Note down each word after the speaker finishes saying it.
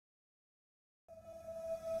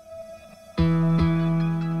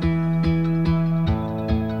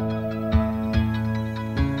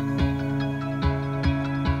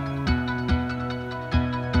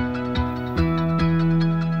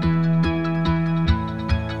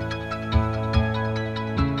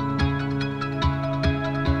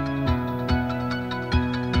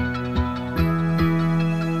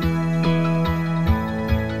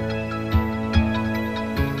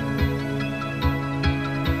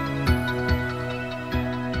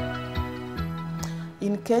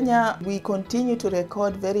Kenya, we continue to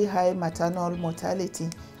record very high maternal mortality,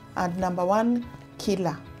 and number one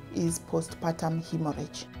killer is postpartum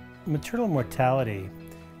hemorrhage. Maternal mortality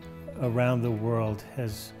around the world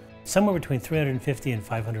has somewhere between 350 and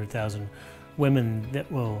 500,000 women that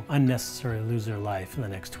will unnecessarily lose their life in the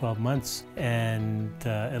next 12 months, and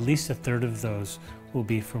at least a third of those will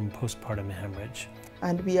be from postpartum hemorrhage.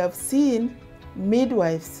 And we have seen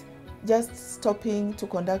midwives just stopping to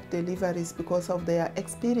conduct deliveries because of their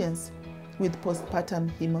experience with postpartum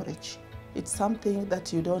hemorrhage. It's something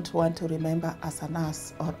that you don't want to remember as a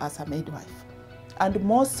nurse or as a midwife. And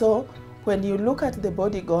more so when you look at the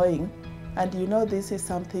body going and you know this is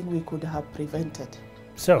something we could have prevented.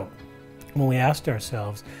 So when we asked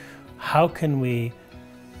ourselves, how can we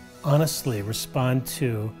honestly respond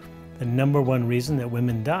to the number one reason that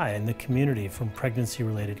women die in the community from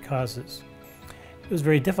pregnancy-related causes? It was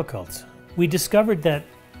very difficult. We discovered that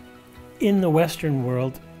in the Western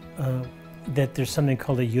world that there's something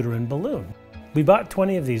called a uterine balloon. We bought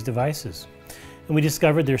 20 of these devices, and we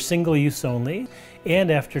discovered they're single use only. And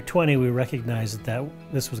after 20, we recognized that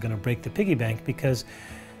this was going to break the piggy bank because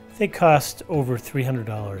they cost over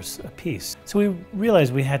 $300 a piece. So we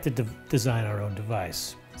realized we had to design our own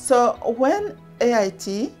device. So when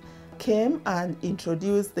AIT came and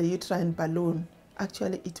introduced the uterine balloon,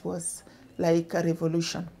 actually it was like a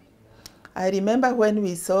revolution. I remember when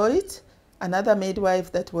we saw it, another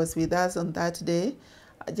midwife that was with us on that day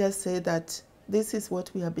just said that this is what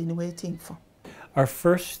we have been waiting for. Our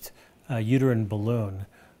first uterine balloon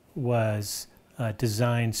was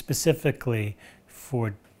designed specifically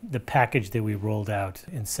for the package that we rolled out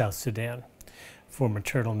in South Sudan for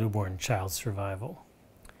maternal newborn child survival.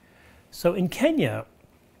 So in Kenya,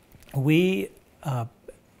 we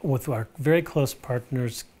with our very close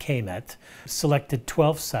partners, KMET, selected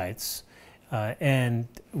 12 sites, and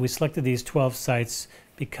we selected these 12 sites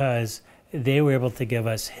because they were able to give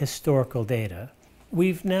us historical data.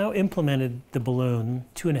 We've now implemented the balloon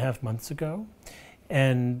 2.5 months ago,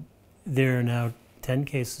 and there are now 10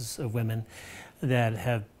 cases of women that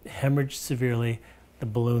have hemorrhaged severely, the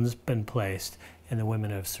balloon's been placed, and the women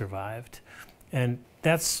have survived. And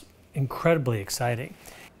that's incredibly exciting.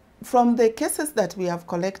 From the cases that we have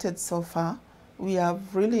collected so far, we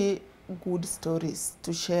have really good stories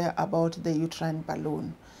to share about the uterine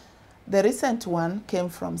balloon. The recent one came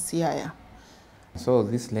from Siaya. So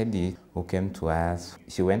this lady who came to us,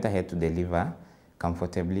 she went ahead to deliver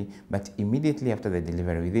comfortably, but immediately after the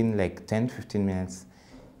delivery, within like 10-15 minutes,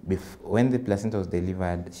 when the placenta was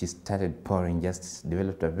delivered, she started pouring, just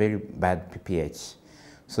developed a very bad PPH.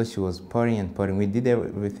 So she was pouring and pouring. We did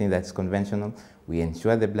everything that's conventional. We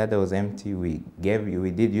ensured the bladder was empty. We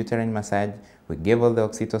did uterine massage. We gave all the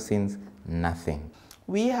oxytocins, nothing.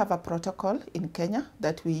 We have a protocol in Kenya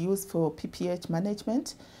that we use for PPH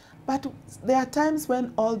management, but there are times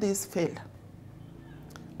when all these fail.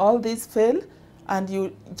 All these fail, and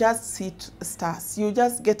you just see stars. You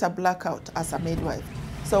just get a blackout as a midwife.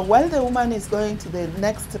 So while the woman is going to the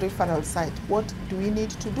next referral site, what do we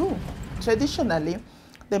need to do? Traditionally,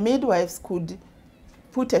 the midwives could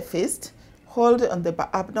put a fist, hold on the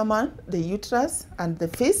abdomen, the uterus, and the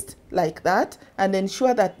fist like that, and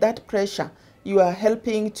ensure that that pressure, you are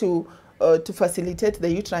helping to facilitate the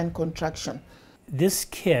uterine contraction. This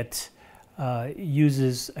kit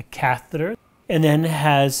uses a catheter and then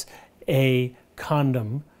has a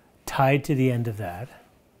condom tied to the end of that.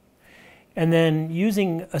 And then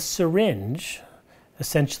using a syringe,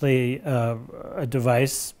 essentially a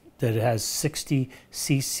device that has 60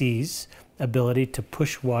 cc's ability to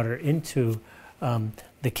push water into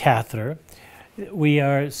the catheter, we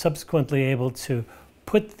are subsequently able to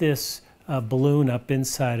put this balloon up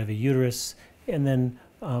inside of a uterus and then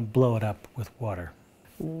blow it up with water.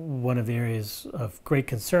 One of the areas of great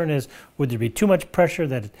concern is, would there be too much pressure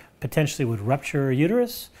that it potentially would rupture a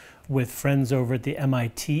uterus? With friends over at the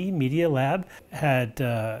MIT Media Lab, had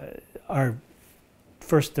our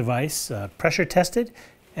first device pressure tested,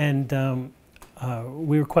 and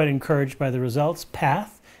we were quite encouraged by the results.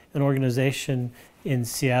 PATH, an organization in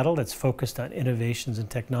Seattle that's focused on innovations and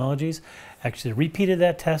technologies, actually repeated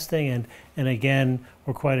that testing, and again,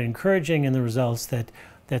 were quite encouraging in the results that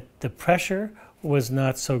the pressure was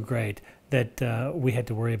not so great that we had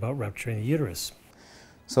to worry about rupturing the uterus.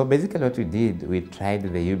 So basically what we did, we tried the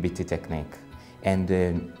UBT technique, and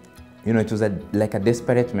you know, it was like a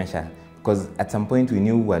desperate measure, because at some point we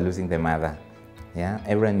knew we were losing the mother. Yeah,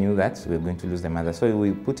 everyone knew that we were going to lose the mother. So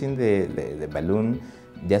we put in the balloon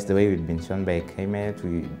just the way we'd been shown by KMET.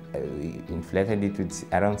 We inflated it with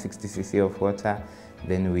around 60 cc of water.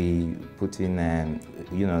 Then we put in,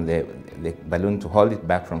 you know, the balloon to hold it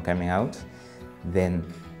back from coming out. then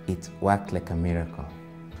it worked like a miracle.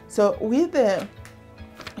 So with the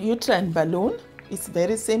uterine balloon, it's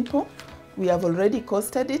very simple. We have already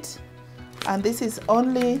costed it, and this is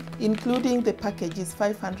only including the package is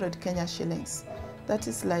 500 Kenya shillings. That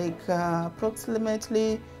is like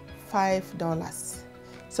approximately $5.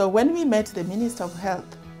 So when we met the Minister of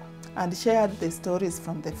Health and shared the stories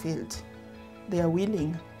from the field, they are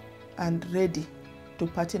willing and ready to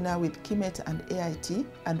partner with KIMET and AIT,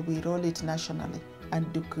 and we roll it nationally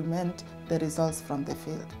and document the results from the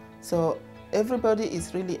field. So everybody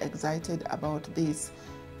is really excited about this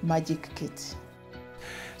magic kit.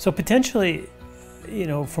 So potentially, you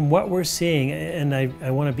know, from what we're seeing, and I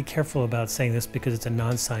want to be careful about saying this because it's a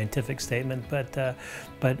non-scientific statement, but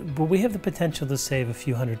we have the potential to save a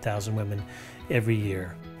few 100,000 women every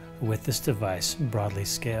year with this device broadly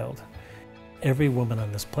scaled. Every woman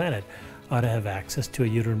on this planet ought to have access to a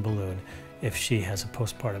uterine balloon if she has a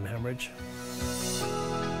postpartum hemorrhage.